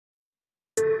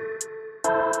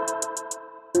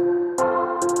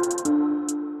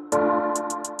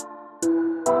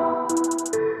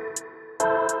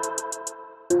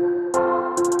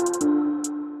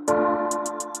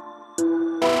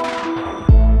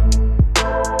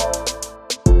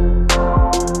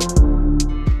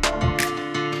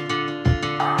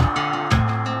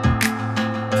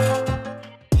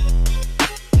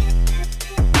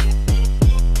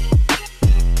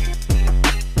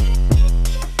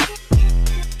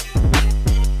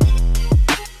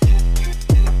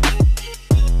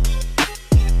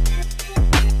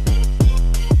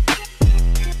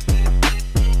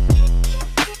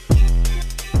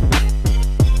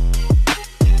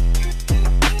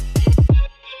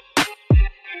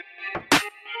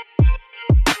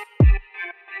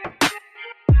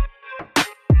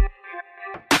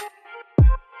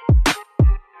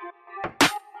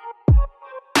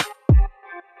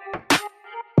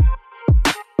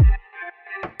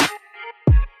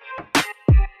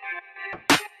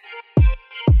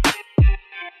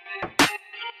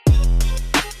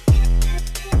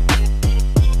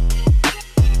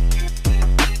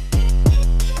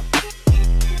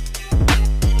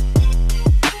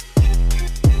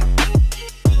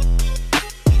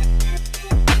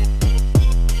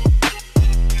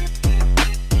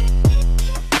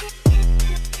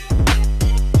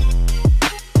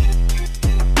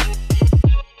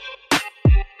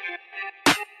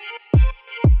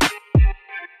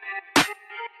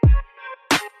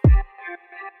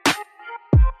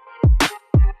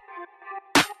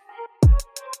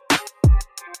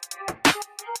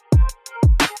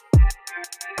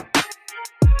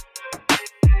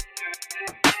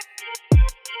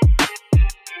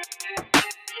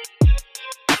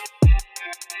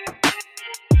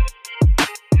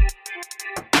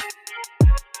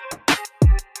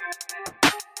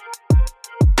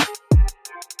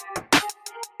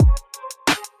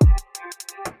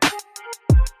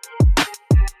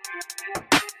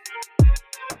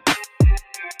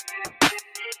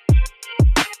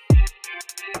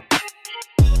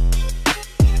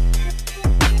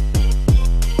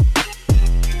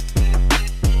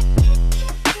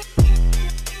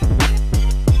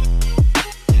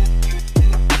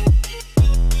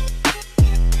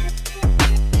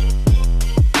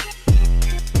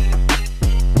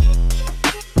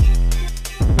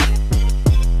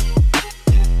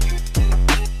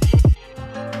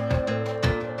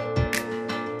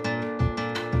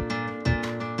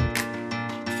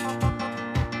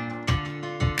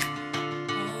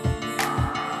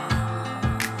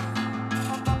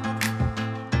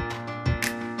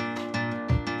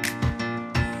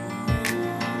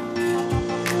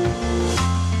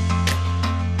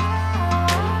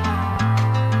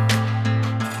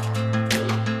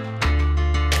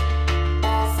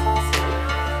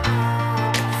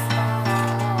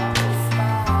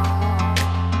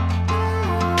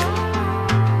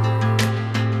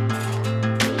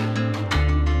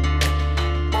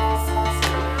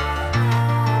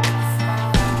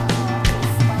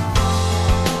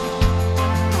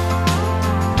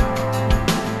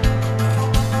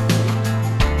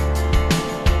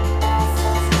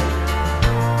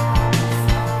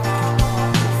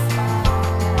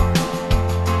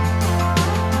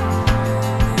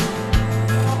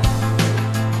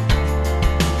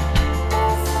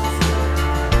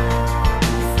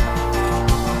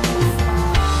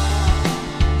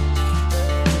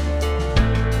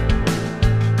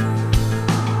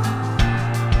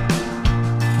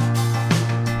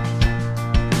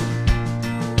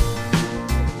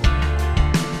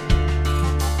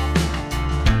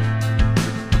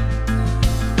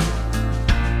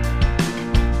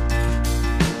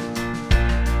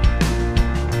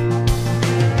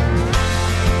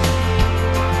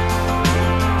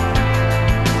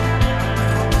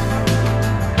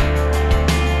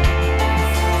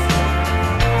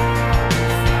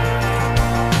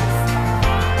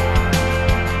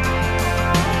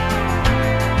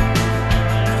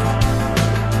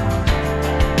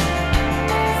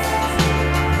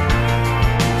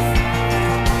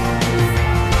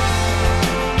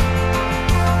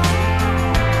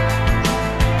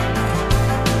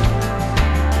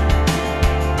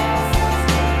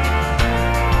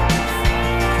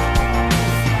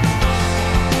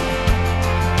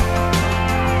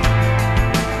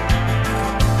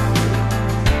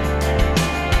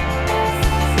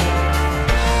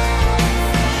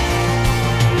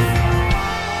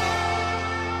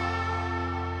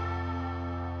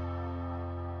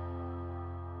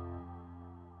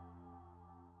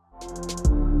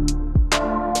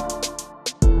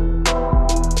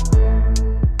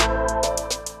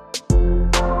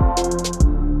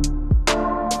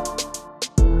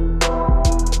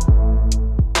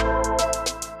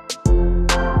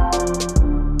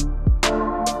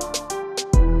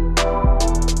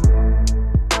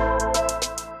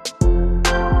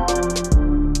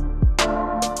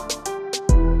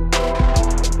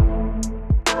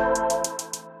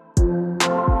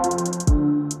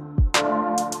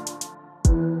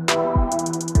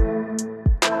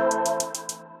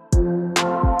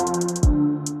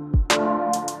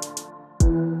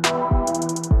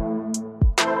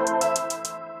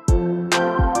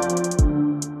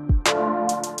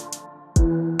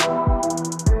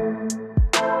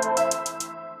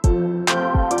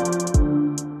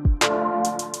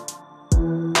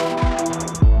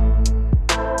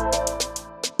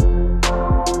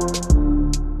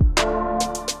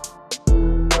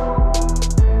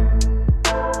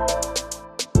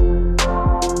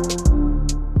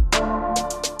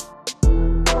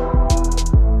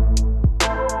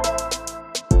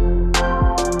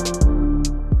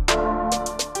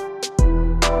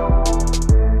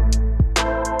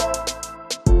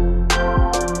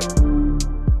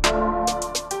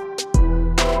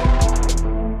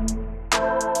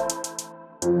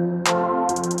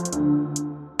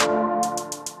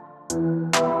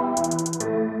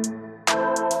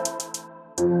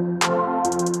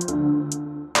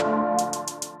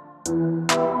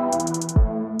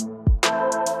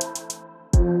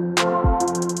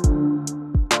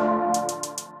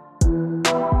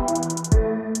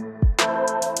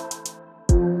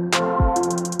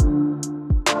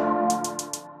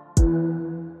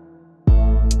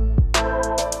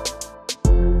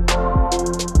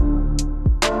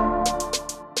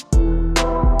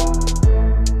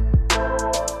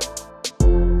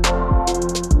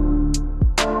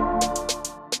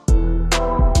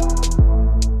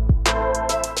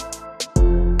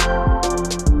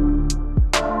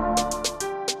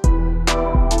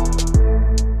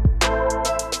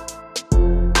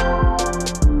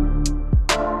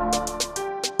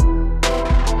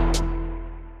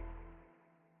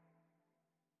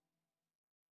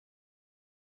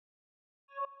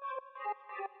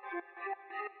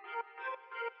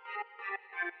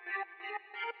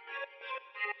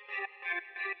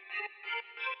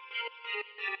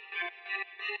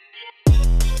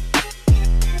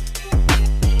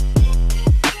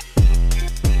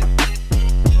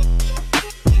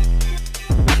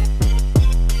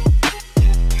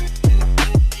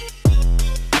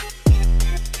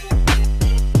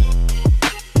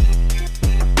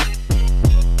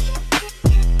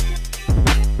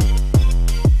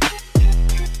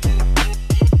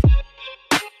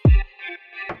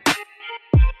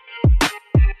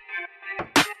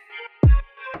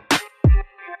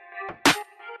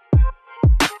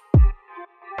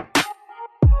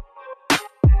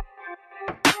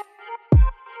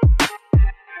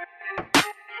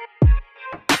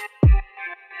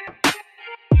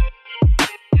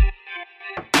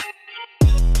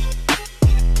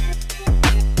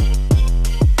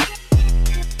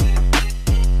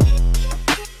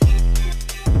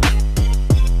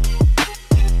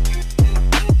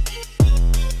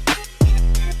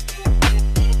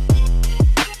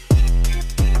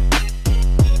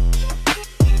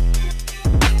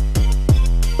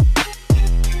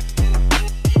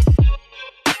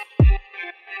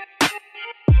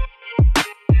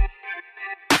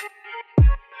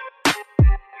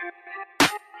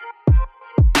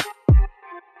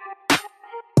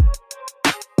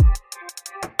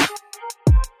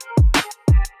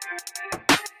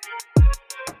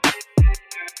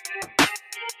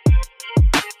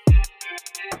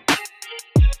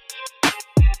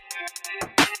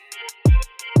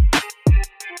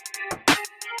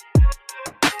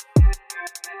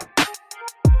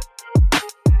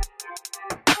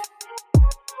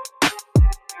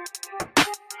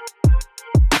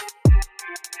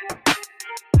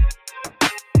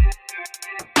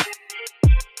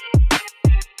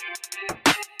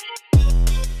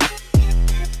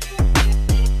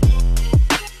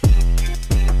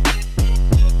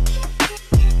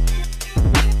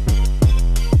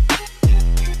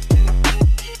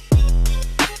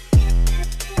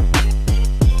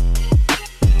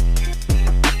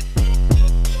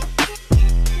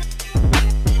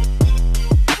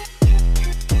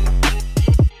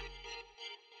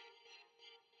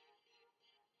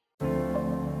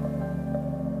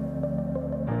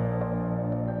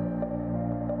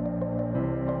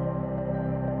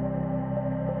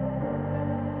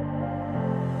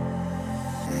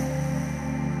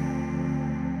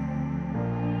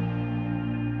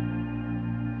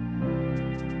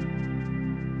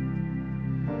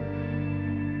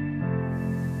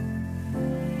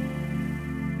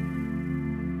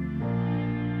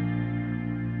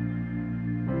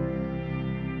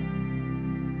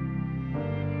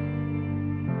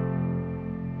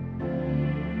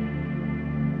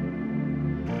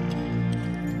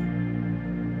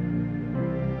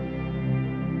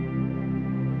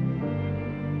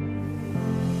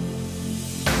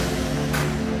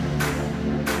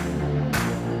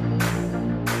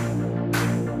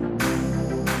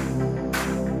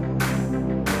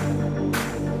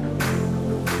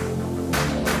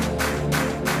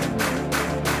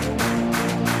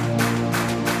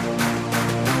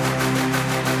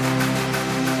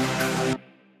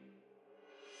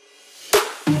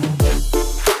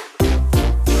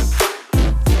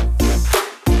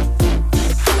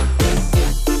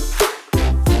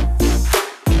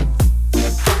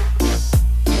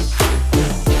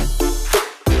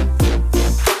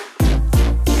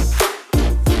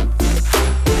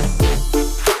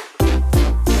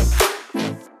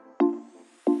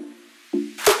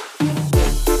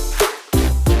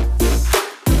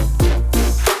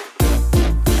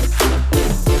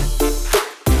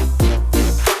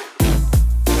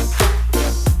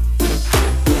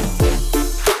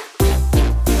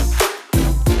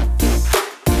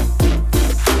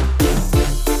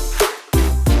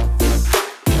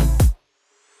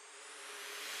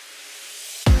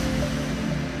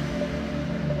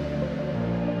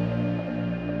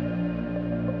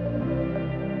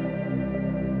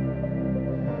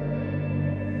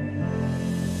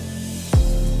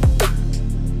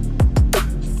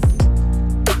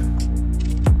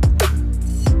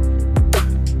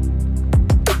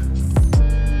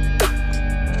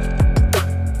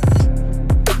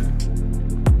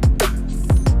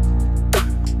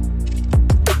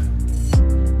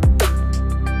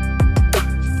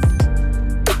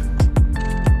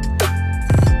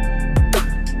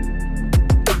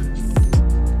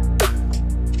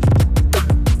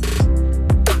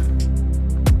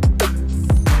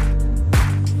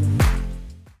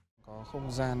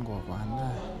không gian của quán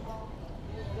này.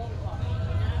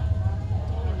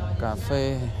 Cà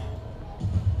phê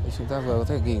để chúng ta vừa có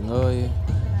thể nghỉ ngơi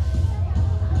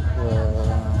vừa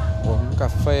uống cà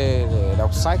phê để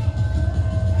đọc sách.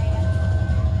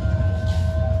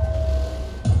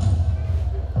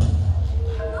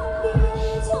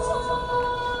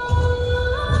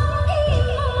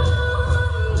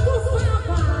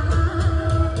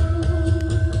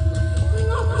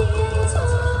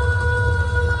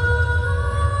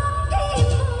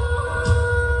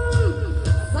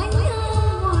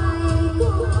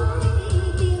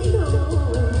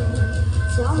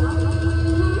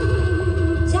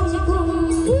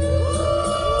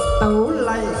 Tấu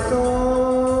lạy cô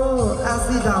A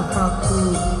Di Đà Phật.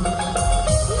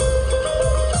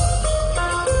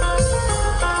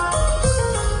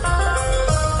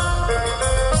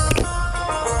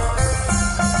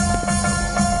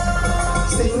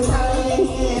 Xin thấy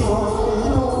một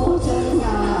nụ chân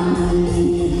ngàn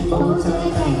bầu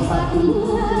trời cảnh Phật.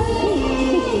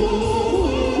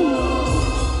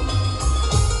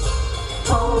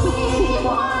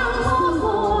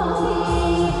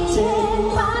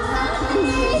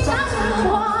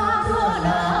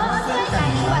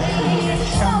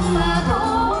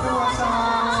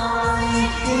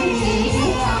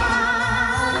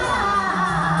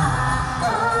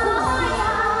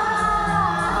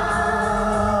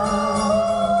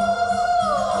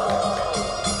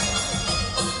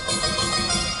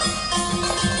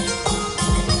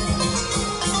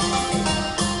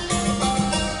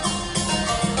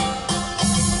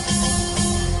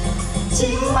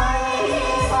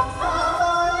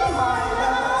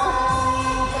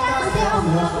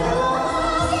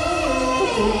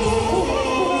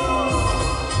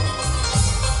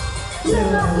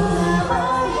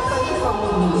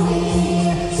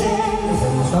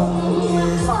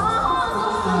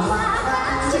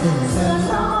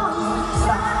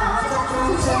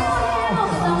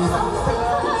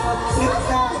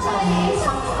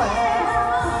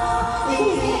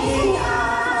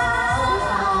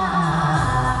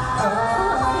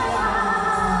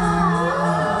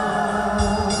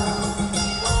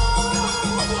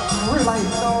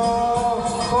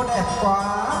 Cô đẹp quá,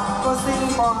 cô xinh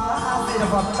quá, A Di Đà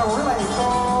Phật tấu lạy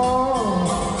cô.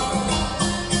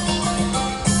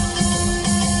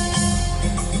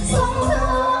 Sông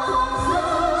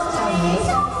nước chảy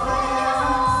trong veo,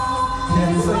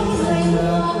 thuyền xuôi người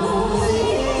nước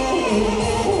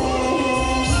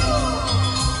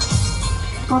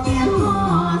có tiếng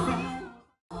hò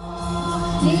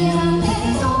liền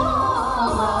thấy gió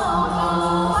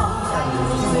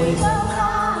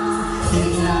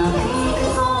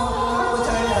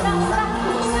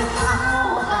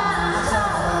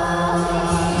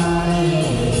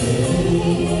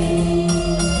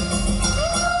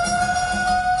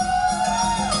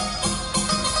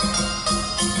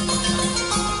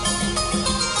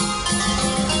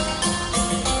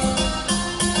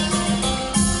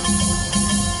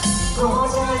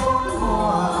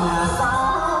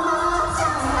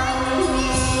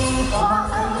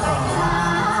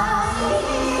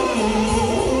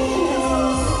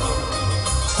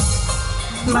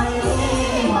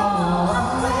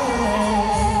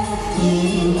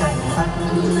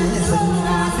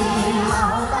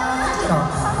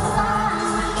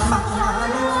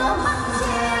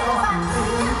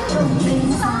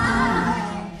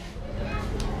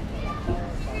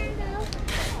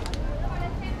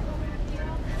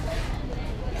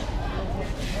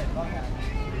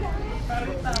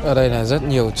Ở đây là rất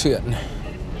nhiều chuyện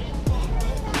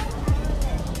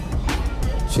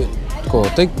cổ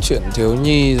tích, chuyện thiếu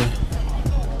nhi,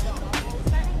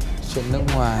 chuyện nước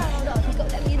ngoài,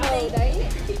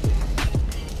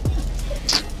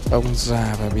 ông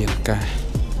già và biển cả.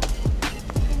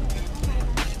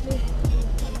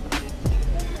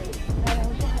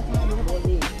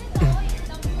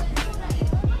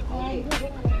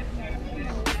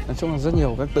 Nói chung là rất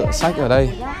nhiều các tựa sách ở đây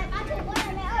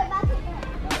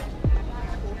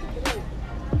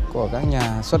của các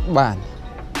nhà xuất bản.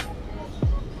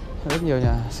 Rất nhiều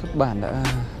nhà xuất bản đã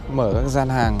mở các gian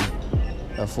hàng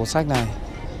ở phố sách này.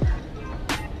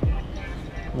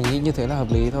 Mình nghĩ như thế là hợp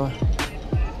lý thôi.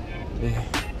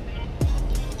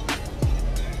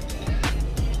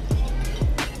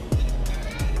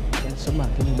 Xuất bản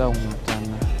Kim Đồng toàn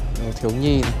đồ thiếu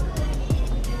nhi này.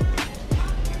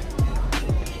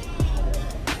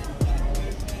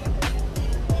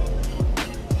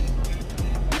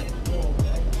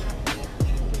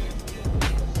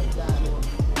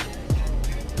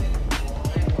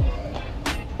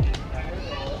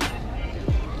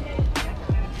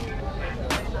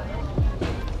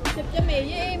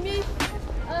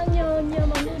 Nhờ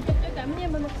mọi người chụp cho cảm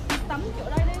nhận mình một tấm chỗ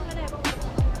đây đi, nó đẹp không?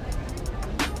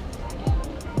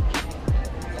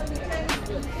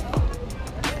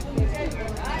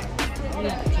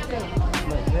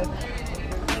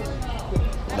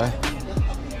 Đây,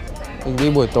 mình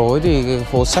đi buổi tối thì cái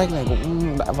phố sách này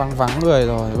cũng đã vắng vắng người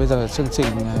rồi. Bây giờ chương trình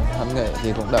văn nghệ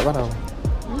thì cũng đã bắt đầu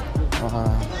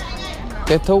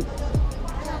kết thúc.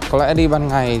 Có lẽ đi ban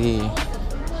ngày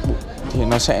thì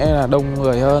nó sẽ là đông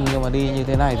người hơn, nhưng mà đi như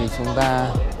thế này thì chúng ta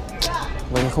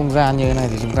với cái không gian như thế này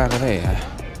thì chúng ta có thể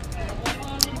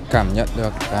cảm nhận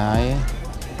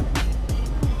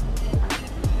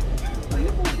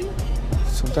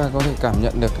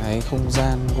được cái không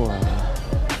gian của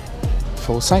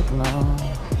phố sách nó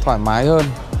thoải mái hơn.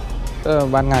 Tức là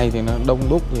ban ngày thì nó đông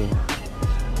đúc thì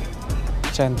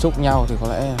chen chúc nhau thì có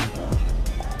lẽ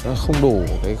nó không đủ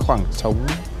cái khoảng trống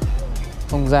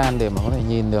không gian để mà có thể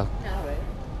nhìn được,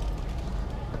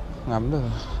 ngắm được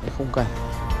cái khung cảnh.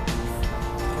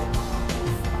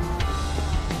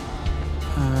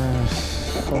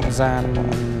 Không gian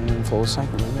phố sách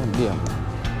cũng là một điểm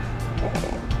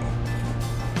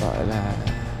gọi là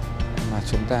mà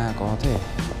chúng ta có thể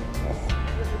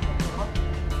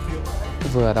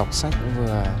vừa đọc sách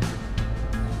vừa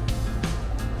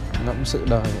ngẫm sự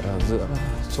đời ở giữa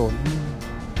chốn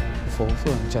phố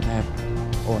phường chật hẹp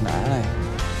ồn ào này.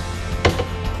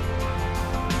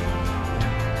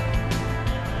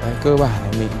 Đấy, cơ bản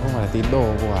là mình không phải là tín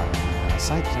đồ của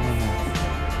sách nên là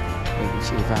mình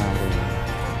chỉ vào để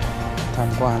tham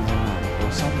quan xem là phố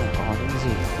sách này có những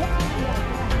gì.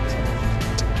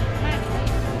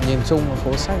 Nhìn chung là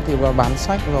phố sách thì vào bán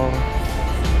sách rồi,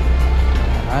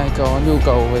 ai có nhu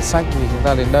cầu về sách thì chúng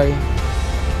ta đến đây.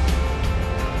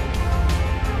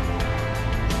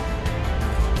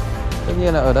 Tất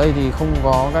nhiên là ở đây thì không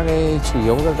có các cái chủ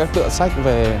yếu các tựa sách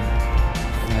về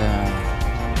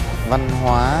văn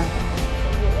hóa,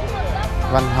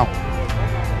 văn học,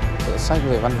 tựa sách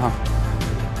về văn học,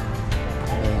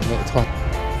 về nghệ thuật,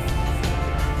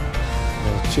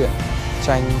 về truyện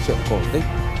tranh, truyện cổ tích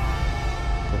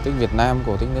Việt Nam,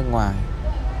 cổ tích nước ngoài.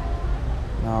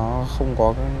 Nó không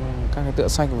có các cái tựa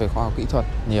sách về khoa học kỹ thuật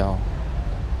nhiều,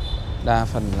 đa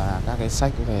phần là các cái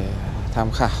sách về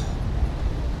tham khảo,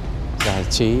 giải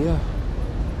trí thôi.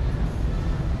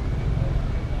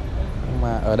 Nhưng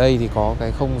mà ở đây thì có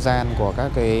cái không gian của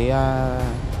các cái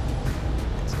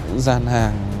gian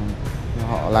hàng,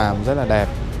 họ làm rất là đẹp,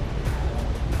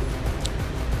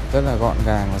 rất là gọn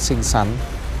gàng và xinh xắn.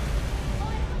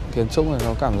 Kiến trúc này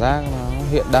nó cảm giác nó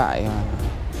hiện đại mà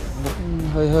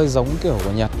cũng hơi giống kiểu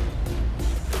của Nhật,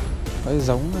 hơi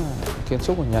giống kiến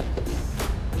trúc của Nhật,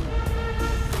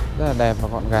 rất là đẹp và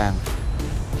gọn gàng,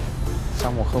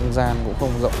 trong một không gian cũng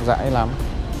không rộng rãi lắm.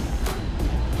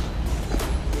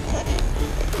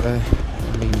 Đây,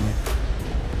 mình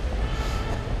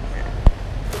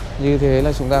như thế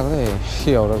là chúng ta có thể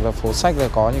hiểu được là phố sách này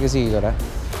có những cái gì rồi đấy,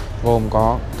 gồm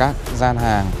có các gian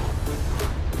hàng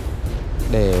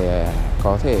để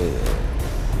có thể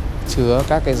chứa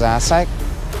các cái giá sách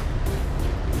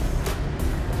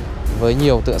với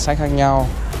nhiều tựa sách khác nhau.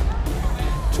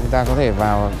 Chúng ta có thể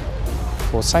vào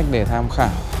phố sách để tham khảo,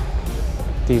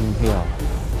 tìm hiểu,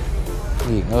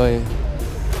 nghỉ ngơi,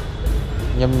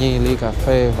 nhâm nhi ly cà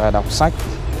phê và đọc sách,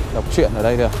 đọc truyện ở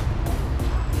đây được.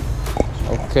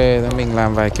 Ok, mình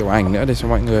làm vài kiểu ảnh nữa để cho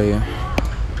mọi người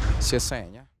chia sẻ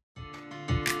nhé.